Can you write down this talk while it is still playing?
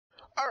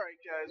Alright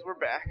guys, we're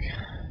back.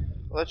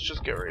 Let's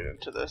just get right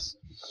into this.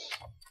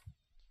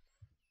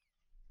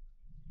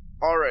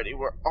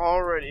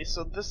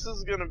 So this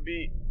is gonna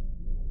be...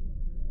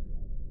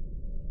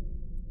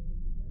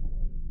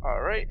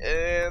 Alright,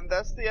 and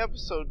that's the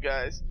episode,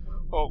 guys.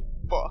 Oh,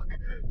 fuck.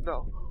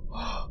 No.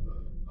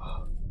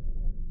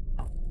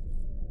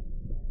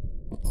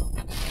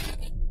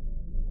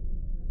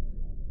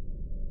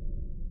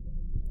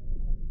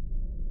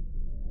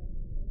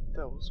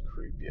 That was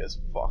creepy as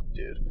fuck,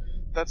 dude.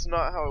 That's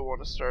not how I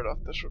want to start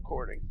off this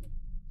recording.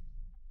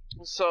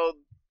 So,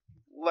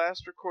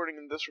 last recording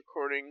and this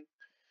recording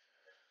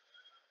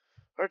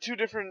are two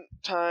different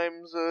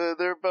times.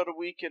 They're about a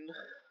week in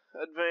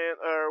advance,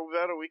 or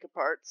about a week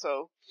apart.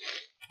 So,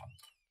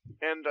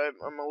 and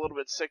I'm a little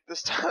bit sick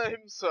this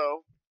time.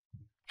 So,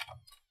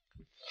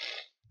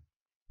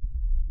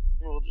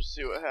 we'll just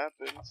see what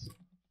happens.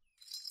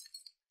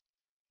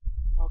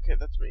 Okay,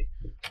 that's me.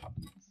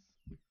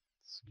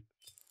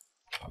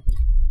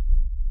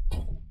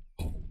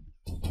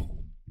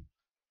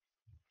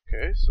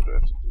 Okay, so do I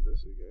have to do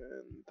this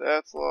again?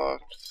 That's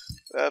locked.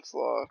 That's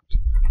locked.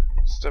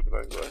 Stepping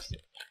on glass.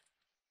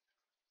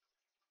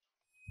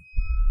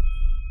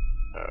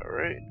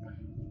 Alright.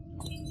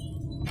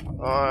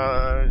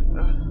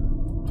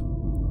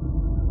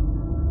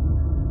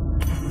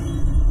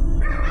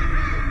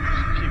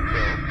 Just keep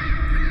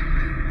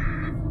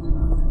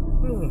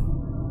going.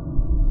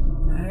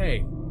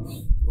 Hey,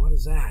 what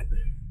is that?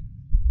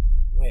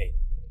 Wait.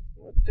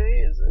 What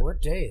day is it?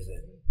 What day is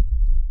it?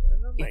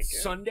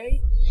 It's Sunday?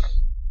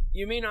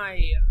 You mean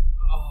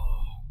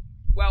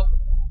well,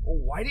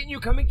 why didn't you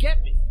come and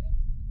get me?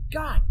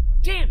 God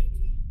damn it!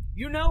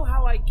 You know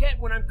how I get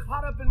when I'm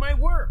caught up in my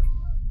work.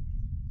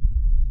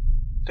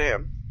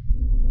 Damn.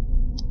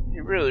 He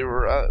really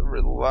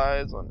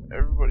relies on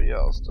everybody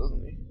else,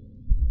 doesn't he?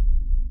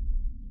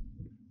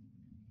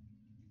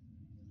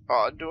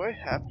 Do I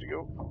have to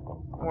go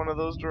one of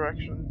those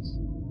directions?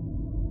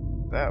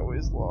 That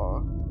way's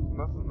locked.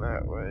 Nothing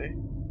that way.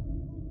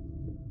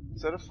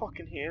 Is that a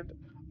fucking hand?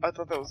 I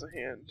thought that was a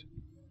hand.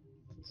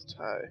 Let's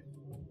tie.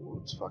 Ooh,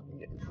 it's fucking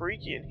getting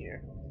freaky in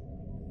here.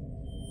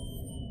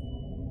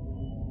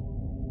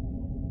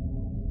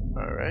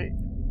 Alright.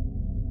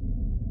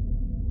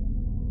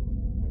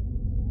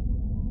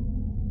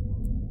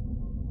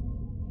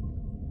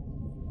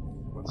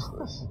 What's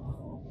this?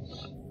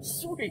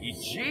 Sweet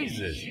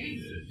Jesus!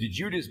 Did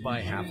you just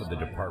buy half of the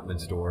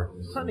department store?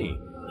 Honey,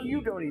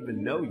 you don't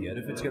even know yet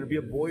if it's gonna be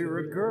a boy or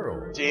a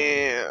girl.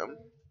 Damn.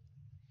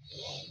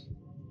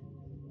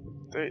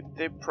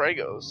 They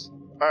pregos.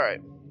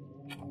 Alright.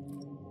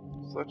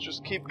 So let's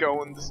just keep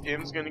going. This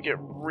game's gonna get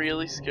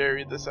really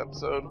scary this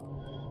episode.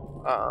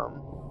 I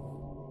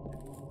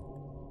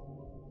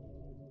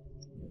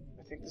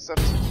think this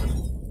episode's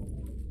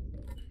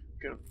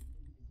gonna...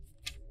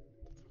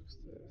 What's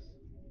this?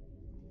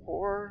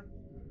 Or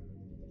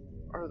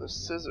are the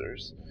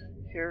scissors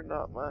here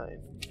not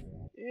mine?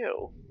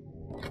 Ew.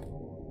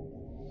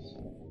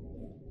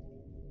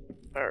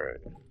 Alright.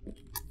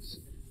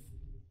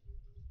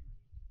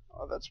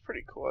 Oh, that's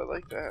pretty cool. I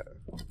like that.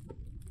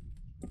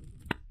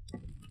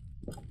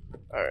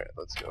 Alright,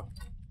 let's go.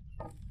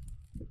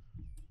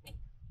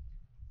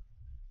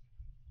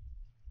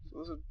 So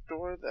there's a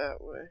door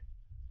that way.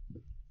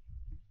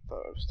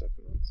 Thought I was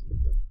stepping on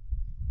something.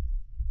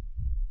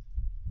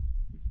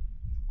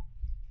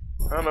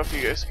 I don't know if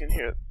you guys can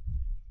hear it.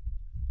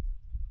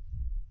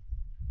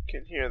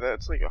 Can hear that.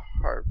 It's like a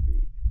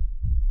heartbeat.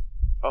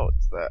 Oh,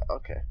 it's that.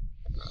 Okay.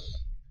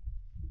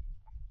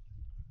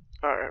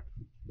 Alright.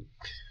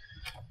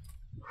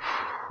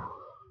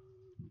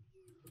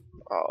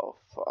 Oh,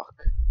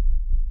 fuck.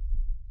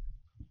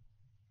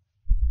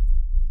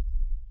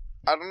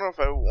 I don't know if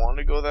I want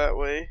to go that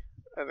way.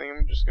 I think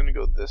I'm just gonna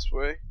go this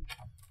way.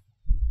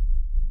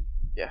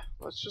 Yeah,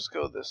 let's just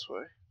go this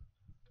way.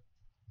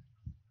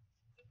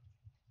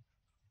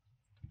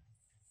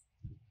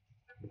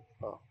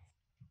 Oh.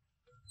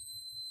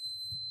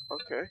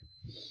 Okay.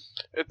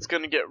 It's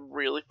gonna get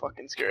really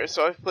fucking scary.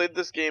 So I've played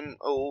this game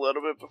a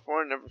little bit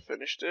before, never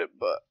finished it,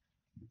 but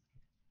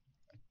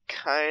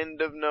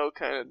kind of know,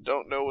 kind of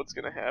don't know what's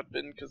gonna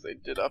happen because they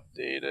did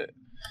update it.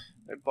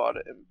 I bought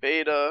it in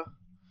beta,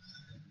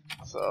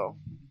 so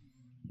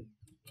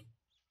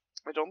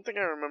I don't think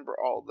I remember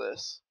all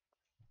this.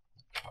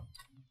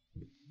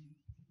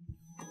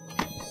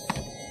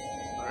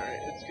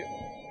 Alright,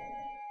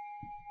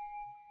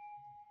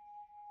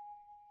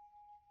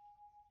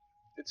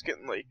 it's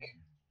getting like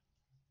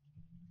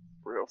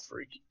real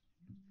freaky.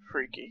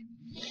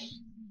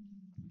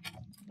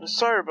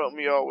 Sorry about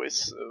me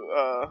always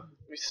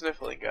me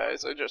sniffling,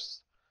 guys. I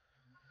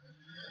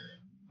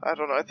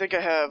don't know. I think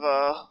I have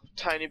a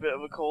tiny bit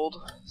of a cold,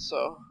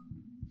 so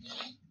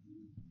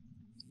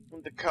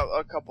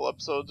a couple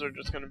episodes are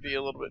just going to be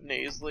a little bit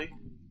nasally.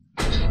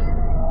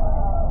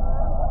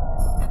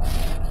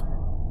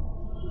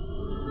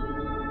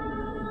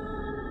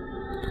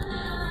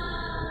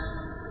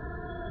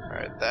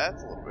 Alright,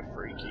 that's a little bit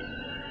freaky.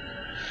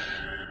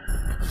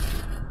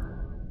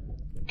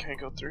 Can I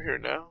go through here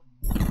now?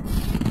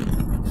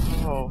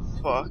 Oh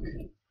fuck.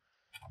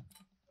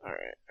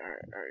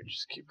 Alright,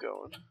 just keep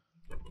going.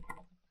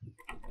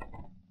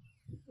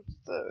 What's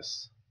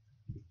this?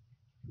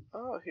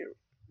 Oh, here.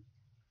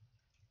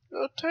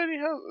 Oh, tiny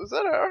house. Is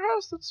that our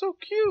house? That's so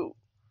cute.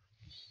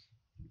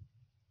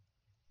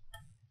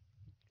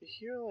 You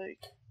hear,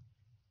 like...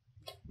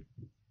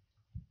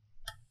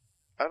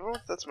 I don't know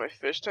if that's my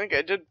fish tank.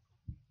 I did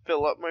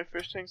fill up my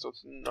fish tank, so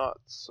it's not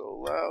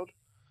so loud.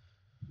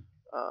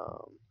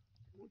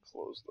 We'll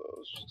close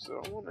those, because I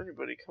don't want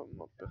anybody coming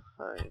up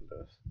behind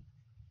us.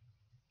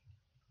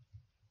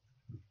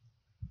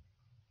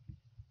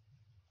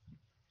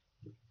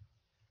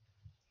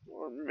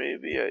 Or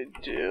maybe I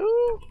do?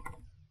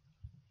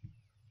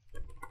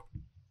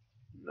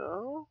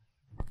 No?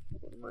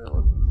 What am I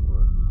looking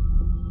for?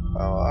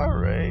 Oh,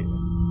 alright.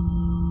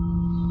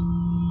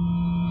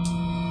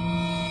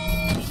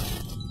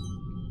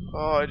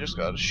 Oh, I just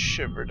got a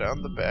shiver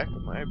down the back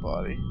of my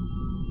body.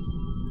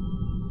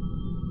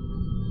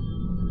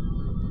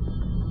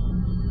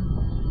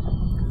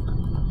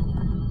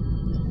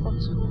 What the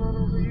fuck's going on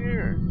over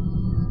here?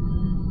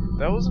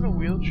 That wasn't a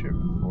wheelchair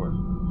before.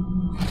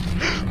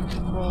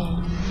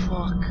 Oh,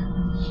 fuck.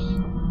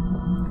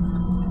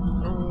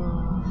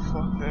 Oh,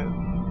 fuck,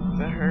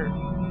 that hurt.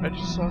 I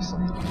just saw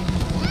something.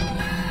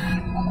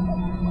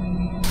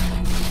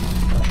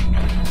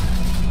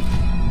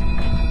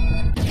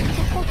 What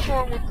the fuck's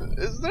wrong with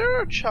this? Is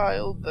there a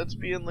child that's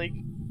being, like,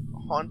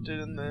 haunted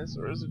in this,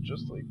 or is it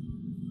just, like...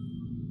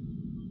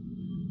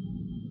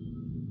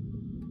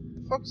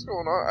 What the fuck's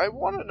going on? I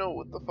want to know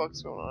what the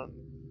fuck's going on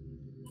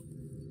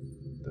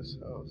in this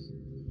house.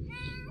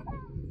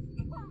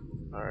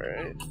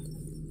 Alright.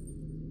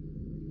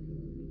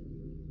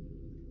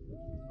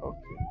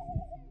 Okay.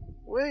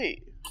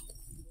 Wait.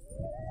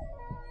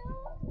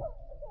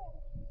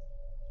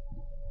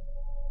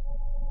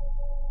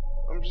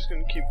 I'm just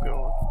gonna keep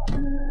going.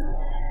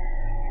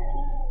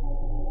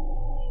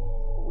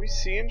 Are we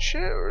seeing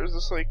shit, or is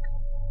this like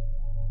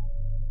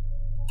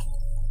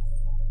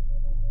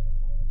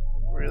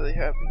really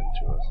happening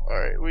to us?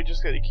 Alright, we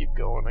just gotta keep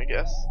going, I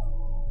guess.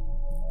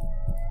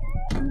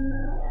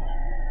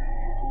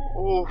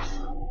 Oof.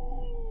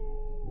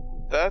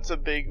 That's a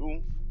big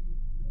oomph.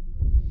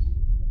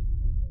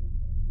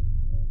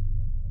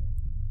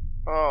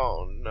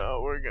 Oh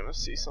no, we're gonna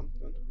see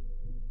something.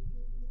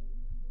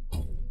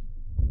 What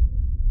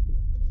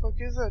the fuck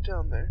is that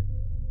down there?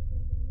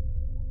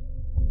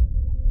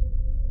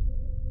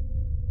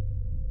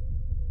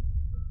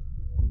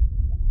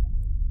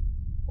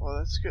 Oh,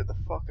 that scared the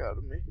fuck out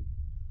of me.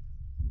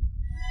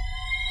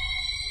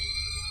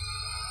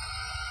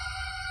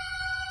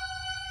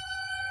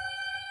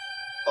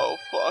 Oh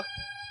fuck.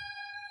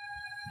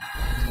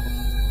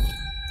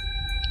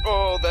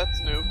 Oh,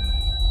 that's new.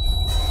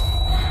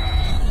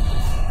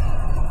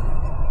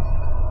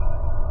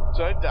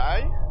 Did I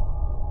die?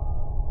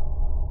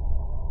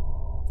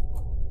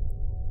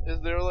 Is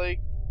there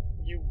like,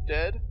 you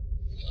dead?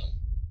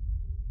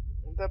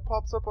 That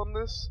pops up on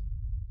this?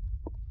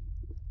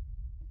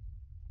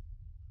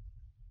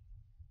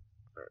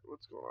 Alright,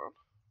 what's going on?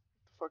 What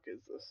the fuck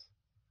is this?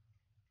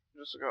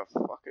 I'm just gonna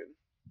fucking...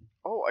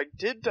 Oh, I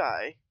did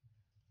die!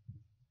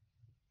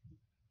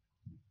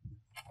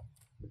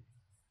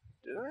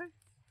 Did I?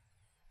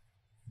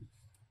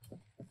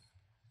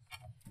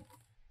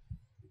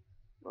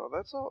 No,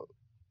 that's all...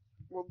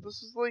 Well,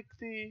 this is like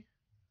the...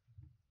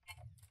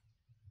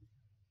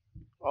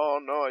 Oh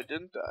no, I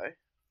didn't die.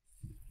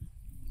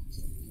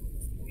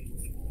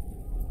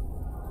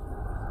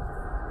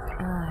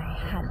 I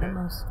had the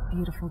most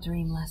beautiful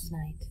dream last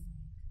night.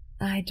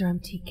 I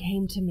dreamt he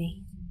came to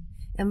me,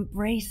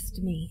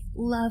 embraced me,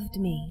 loved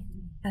me,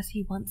 as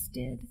he once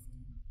did.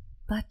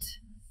 But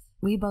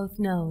we both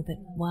know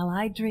that while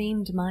I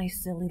dreamed my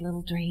silly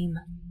little dream,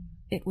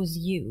 it was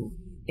you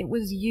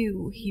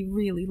he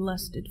really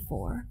lusted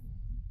for.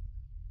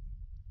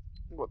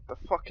 What, the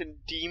fucking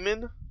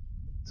demon?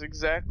 It's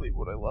exactly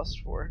what I lust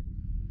for.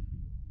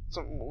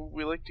 Something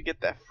we like to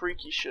get that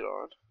freaky shit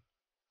on.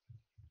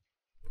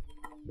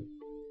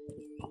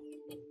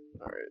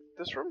 Alright,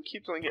 this room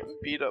keeps on getting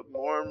beat up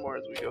more and more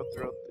as we go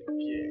throughout the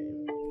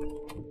game.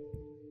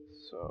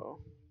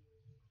 So,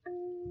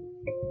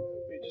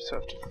 we just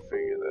have to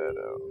figure that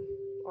out.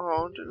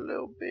 Oh, the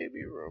little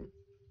baby room.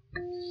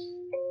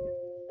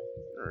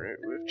 Alright,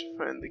 we have to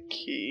find the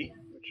key,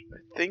 which I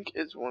think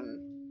is one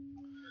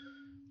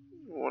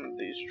of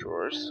these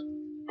drawers.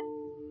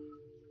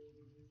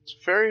 It's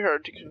very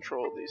hard to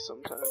control these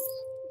sometimes.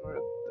 Or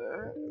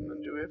that, and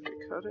then do we have to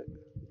cut it?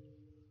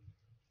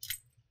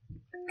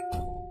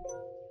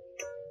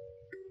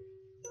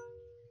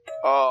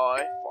 Oh, I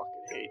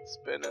fucking hate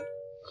spinning.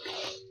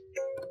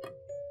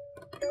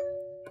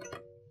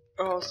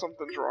 Oh,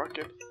 something's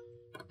rocking.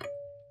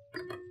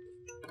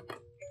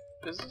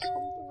 Is this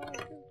something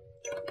rocking?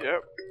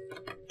 Yep.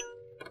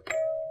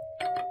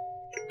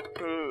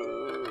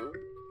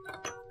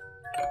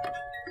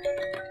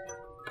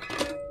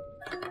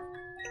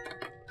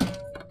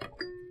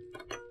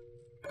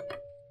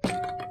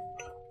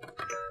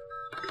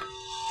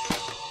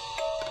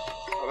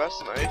 Oh, that's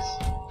nice.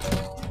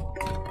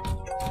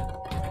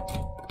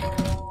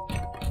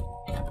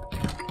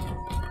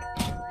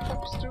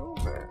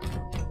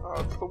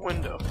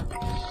 window.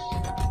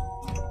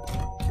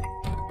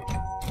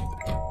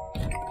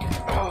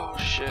 Oh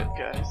shit,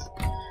 guys.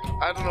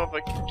 I don't know if I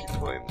can keep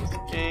playing this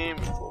game.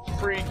 It's a little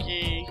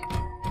freaky.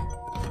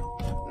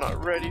 I'm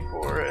not ready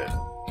for it.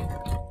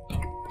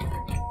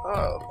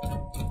 Oh,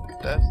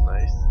 that's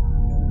nice.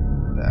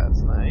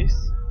 That's nice.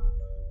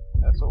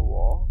 That's a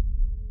wall.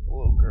 A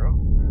little girl.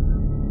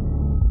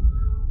 And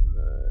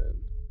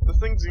then the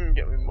thing's gonna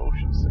get me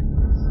motion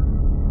sickness.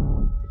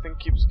 The thing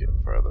keeps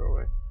getting farther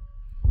away.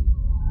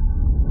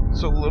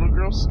 So little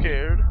girl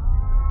scared.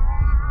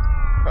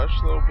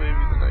 Hush, little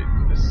baby, the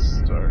night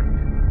is dark.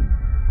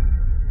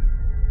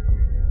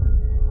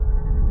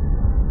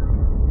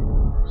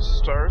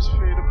 Stars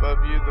fade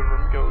above you, the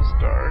room goes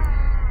dark.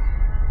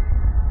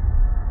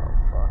 Oh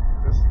fuck,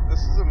 this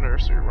is a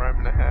nursery rhyme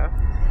and a half.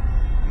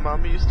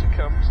 Mommy used to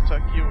come to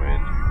tuck you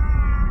in.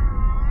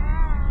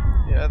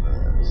 Yeah,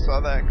 saw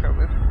that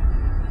coming.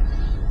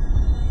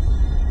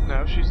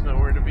 Now she's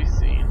nowhere to be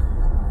seen.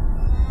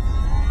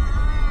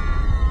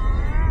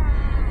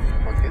 What the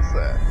fuck is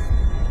that?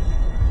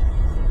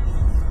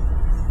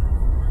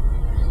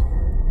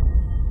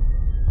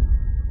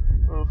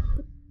 Oof.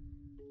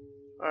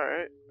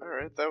 Alright,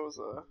 that was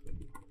a...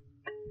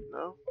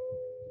 No?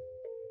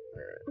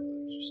 Alright,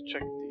 let's just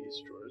check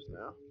these drawers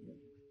now.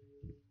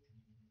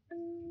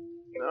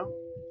 No?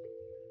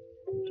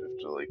 Do I have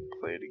to, like,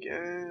 play it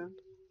again?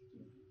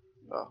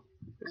 Oh,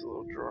 there's a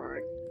little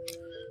drawing.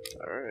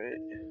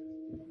 Alright.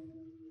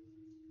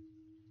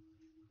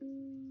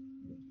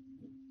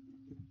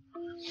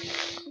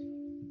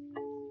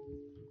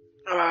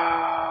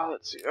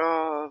 Let's see.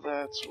 Oh,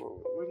 that's what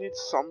we need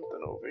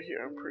something over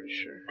here, I'm pretty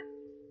sure.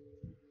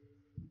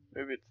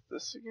 Maybe it's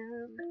this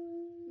again?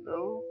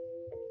 No?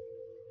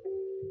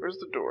 Where's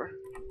the door?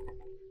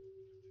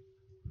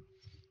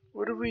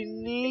 What do we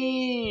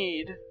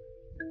need?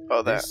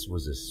 Oh, that. This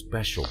was a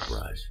special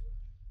brush.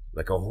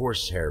 Like a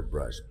horsehair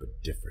brush,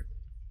 but different.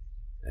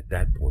 At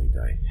that point,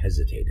 I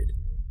hesitated.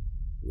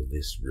 Will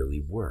this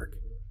really work?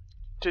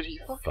 Did he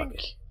fucking... Fuck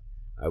it.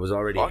 I was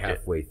already Fuck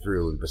halfway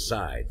through, and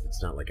besides,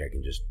 it's not like I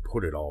can just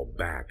put it all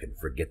back and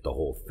forget the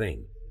whole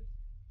thing.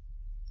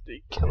 Did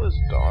he kill his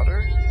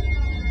daughter?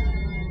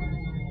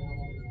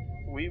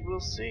 We will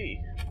see.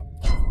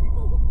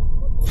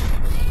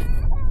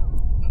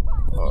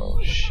 Oh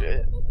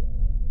shit.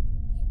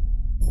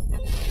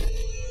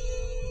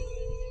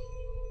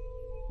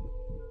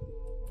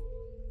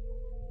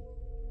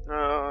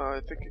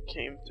 I think it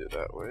came through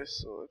that way,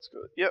 so let's go.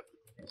 Yep.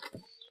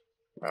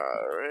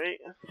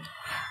 Alright.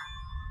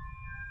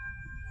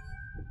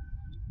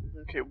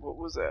 Okay, what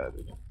was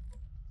added?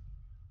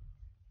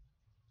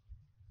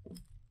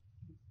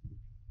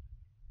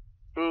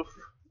 Oof,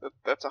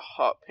 that's a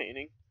hot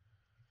painting.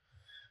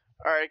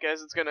 Alright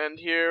guys, it's gonna end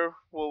here.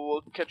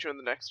 We'll catch you in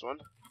the next one.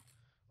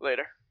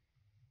 Later.